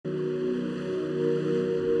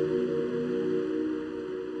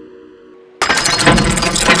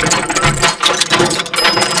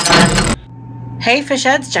Hey fish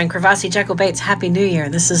heads, Jen Kravasi, Jekyll Baits. Happy New Year.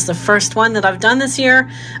 This is the first one that I've done this year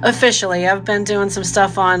officially. I've been doing some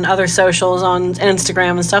stuff on other socials, on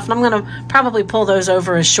Instagram and stuff, and I'm going to probably pull those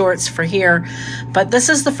over as shorts for here. But this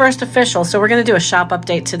is the first official, so we're going to do a shop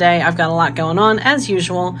update today. I've got a lot going on, as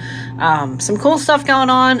usual. Some cool stuff going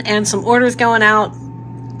on and some orders going out.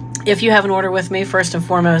 If you have an order with me, first and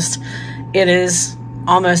foremost, it is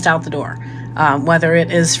almost out the door. Whether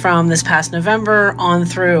it is from this past November on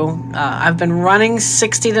through, I've been running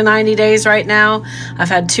 60 to 90 days right now. I've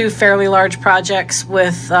had two fairly large projects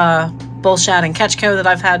with Bull Shad and Catch Co that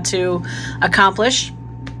I've had to accomplish.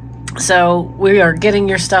 So we are getting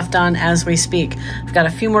your stuff done as we speak. I've got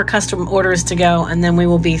a few more custom orders to go, and then we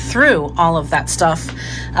will be through all of that stuff.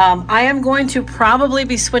 I am going to probably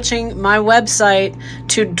be switching my website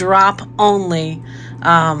to drop only.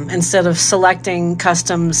 Instead of selecting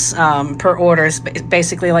customs per orders,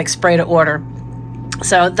 basically like spray to order.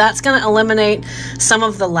 So that's going to eliminate some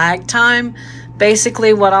of the lag time.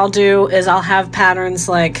 Basically what I'll do is I'll have patterns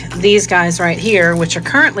like these guys right here, which are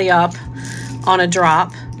currently up on a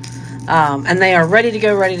drop, and they are ready to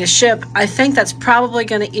go, ready to ship. I think that's probably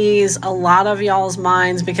going to ease a lot of y'all's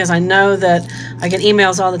minds, because I know that I get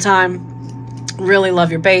emails all the time, really love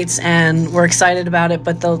your baits and we're excited about it,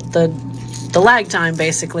 but the lag time,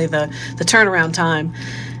 basically the turnaround time,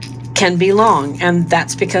 can be long, and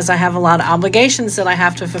that's because I have a lot of obligations that I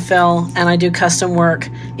have to fulfill, and I do custom work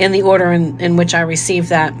in the order in which I receive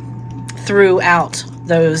that throughout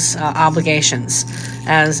those obligations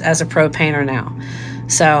as a pro painter now.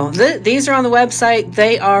 So these are on the website.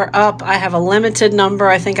 They are up. I have a limited number.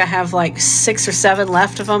 I think I have like 6 or 7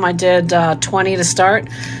 left of them. I did 20 to start,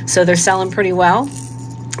 so they're selling pretty well.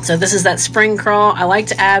 So this is that spring crawl. I like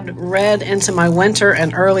to add red into my winter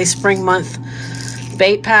and early spring month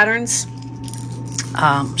bait patterns.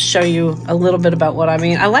 Show you a little bit about what I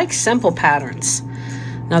mean. I like simple patterns.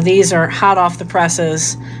 Now these are hot off the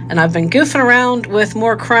presses, and I've been goofing around with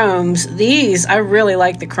more chromes. These, I really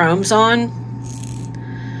like the chromes on.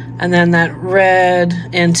 And then that red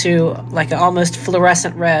into like an almost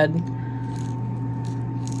fluorescent red.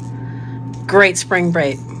 Great spring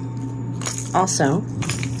bait. Also,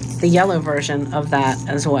 the yellow version of that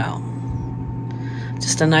as well.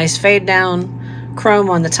 Just a nice fade down chrome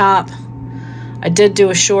on the top. I did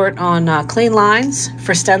do a short on clean lines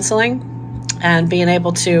for stenciling and being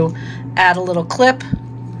able to add a little clip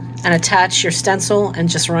and attach your stencil and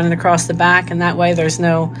just run it across the back, and that way there's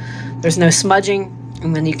no smudging,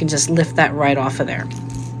 and then you can just lift that right off of there.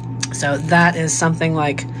 So that is something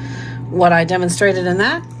like what I demonstrated in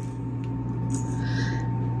that.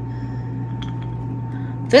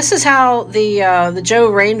 This is how the Joe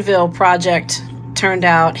Rainville project turned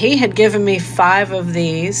out. He had given me 5 of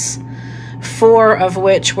these, 4 of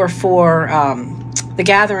which were for the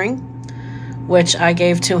gathering, which I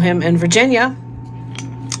gave to him in Virginia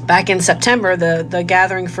back in September. The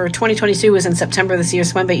gathering for 2022 was in September this year,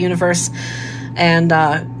 Swimbait Universe, and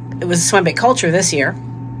it was Swimbait Culture this year.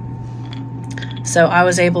 So I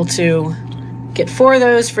was able to get 4 of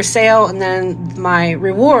those for sale, and then my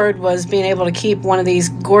reward was being able to keep one of these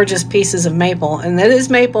gorgeous pieces of maple. And it is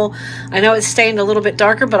maple. I know it's stained a little bit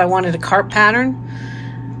darker, but I wanted a carp pattern,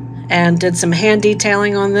 and did some hand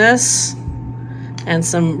detailing on this and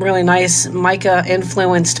some really nice mica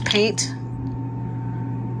influenced paint,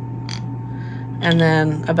 and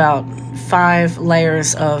then about 5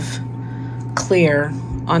 layers of clear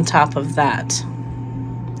on top of that.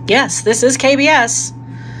 Yes, this is KBS.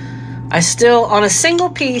 I still, on a single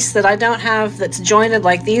piece that I don't have that's jointed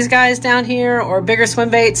like these guys down here or bigger swim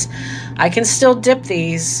baits, I can still dip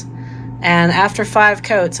these, and after 5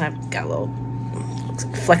 coats, I've got a little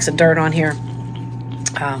flecks of dirt on here.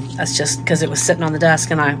 That's just because it was sitting on the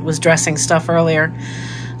desk and I was dressing stuff earlier.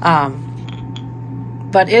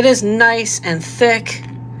 But it is nice and thick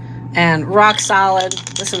and rock solid.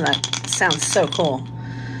 Listen to that. It sounds so cool.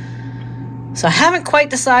 So I haven't quite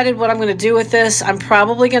decided what I'm going to do with this. I'm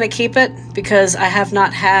probably going to keep it because I have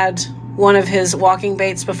not had one of his walking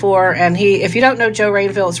baits before. And if you don't know Joe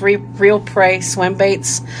Rainville, it's Real Prey Swim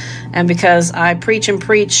Baits. And because I preach and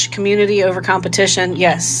preach community over competition,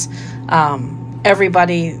 yes,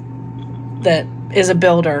 everybody that is a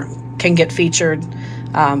builder can get featured,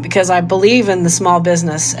 because I believe in the small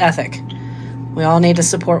business ethic. We all need to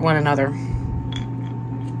support one another.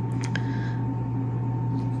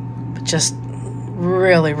 But just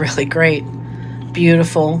really, really great,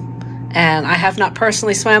 beautiful. And I have not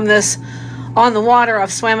personally swam this on the water.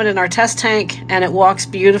 I've swam it in our test tank, and it walks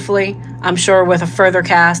beautifully. I'm sure with a further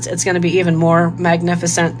cast, it's going to be even more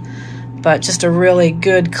magnificent. But just a really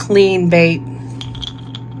good, clean bait.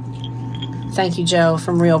 Thank you, Joe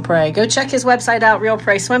from Real Prey. Go check his website out, Real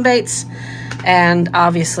Prey Swim Baits, and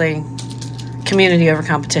obviously community over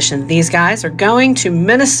competition. These guys are going to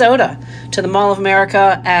Minnesota to the Mall of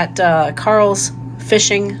America at Carl's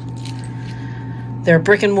Fishing. Their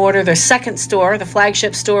brick and mortar, their second store, the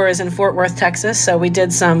flagship store is in Fort Worth, Texas. So we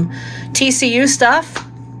did some TCU stuff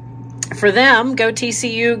for them. Go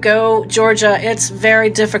TCU, go Georgia. It's very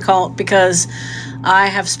difficult because I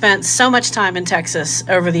have spent so much time in Texas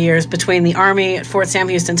over the years between the Army at Fort Sam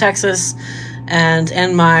Houston, Texas, and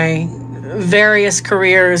in my various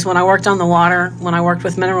careers when I worked on the water, when I worked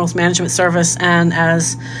with Minerals Management Service, and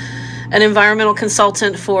as an environmental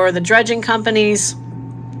consultant for the dredging companies.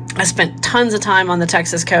 I spent tons of time on the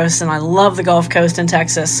Texas coast, and I love the Gulf Coast in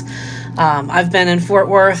Texas. I've been in Fort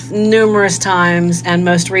Worth numerous times, and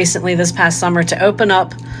most recently this past summer to open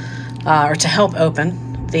up, or to help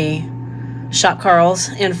open, the Shop Carl's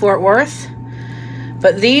in Fort Worth.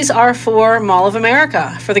 But these are for Mall of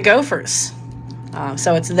America, for the Gophers.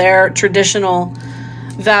 So it's their traditional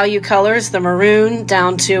value colors, the maroon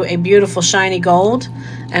down to a beautiful shiny gold.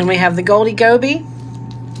 And we have the Goldie Goby.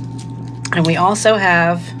 And we also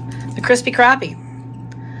have the Crispy Crappie.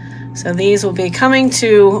 So these will be coming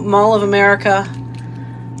to Mall of America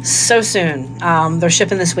so soon. They're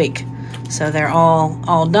shipping this week. So they're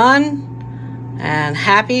all done and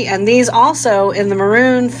happy. And these also in the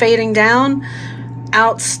maroon fading down,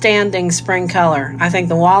 outstanding spring color. I think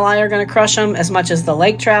the walleye are going to crush them as much as the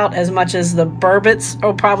lake trout, as much as the burbot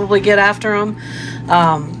will probably get after them.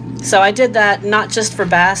 So I did that not just for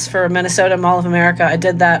bass for Minnesota Mall of America. I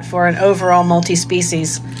did that for an overall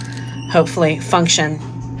multi-species, hopefully, function.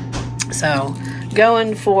 So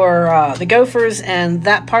going for the Gophers and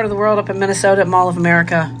that part of the world up in Minnesota at Mall of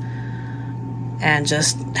America, and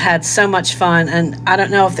just had so much fun. And I don't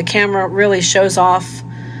know if the camera really shows off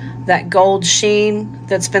that gold sheen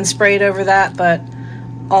that's been sprayed over that, but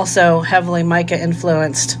also heavily mica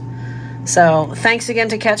influenced. So thanks again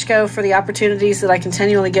to Ketchco for the opportunities that I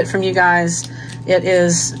continually get from you guys. It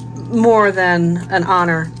is more than an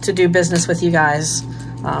honor to do business with you guys.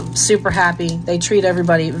 Super happy. They treat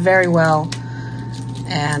everybody very well.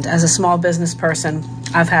 And as a small business person,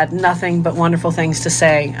 I've had nothing but wonderful things to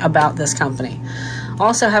say about this company.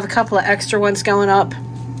 Also have a couple of extra ones going up.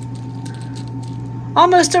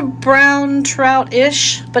 Almost a brown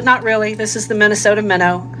trout-ish, but not really. This is the Minnesota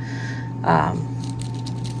minnow.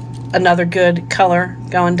 Another good color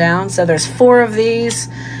going down. So there's 4 of these,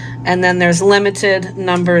 and then there's limited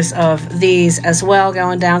numbers of these as well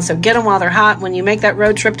going down. So get them while they're hot. When you make that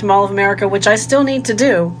road trip to Mall of America, which I still need to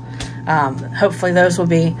do, hopefully those will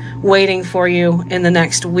be waiting for you in the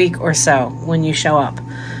next week or so when you show up.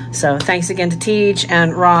 So thanks again to Tej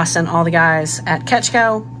and Ross and all the guys at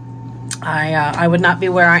Ketchco. I would not be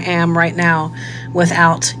where I am right now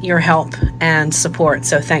without your help and support.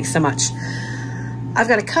 So thanks so much. I've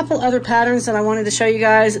got a couple other patterns that I wanted to show you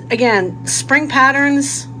guys. Again, spring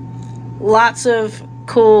patterns, lots of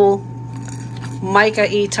cool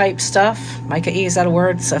mica-y type stuff. Mica-y, is that a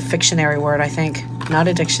word? It's a fictionary word, I think, not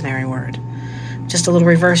a dictionary word. Just a little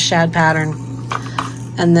reverse shad pattern.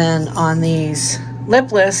 And then on these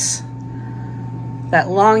lipless, that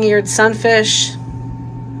long-eared sunfish,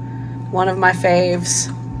 one of my faves.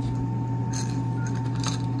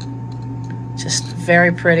 Just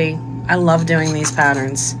very pretty. I love doing these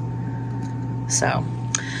patterns. So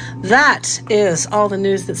that is all the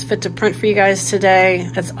news that's fit to print for you guys today.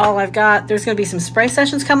 That's all I've got. There's going to be some spray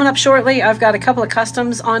sessions coming up shortly. I've got a couple of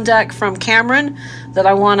customs on deck from Cameron that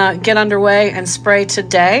I want to get underway and spray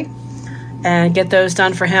today and get those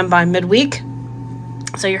done for him by midweek.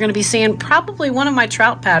 So you're going to be seeing probably one of my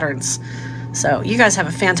trout patterns. So you guys have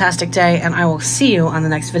a fantastic day, and I will see you on the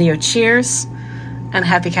next video. Cheers and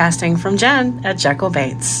happy casting from Jen at Jekyll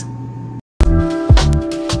Baits.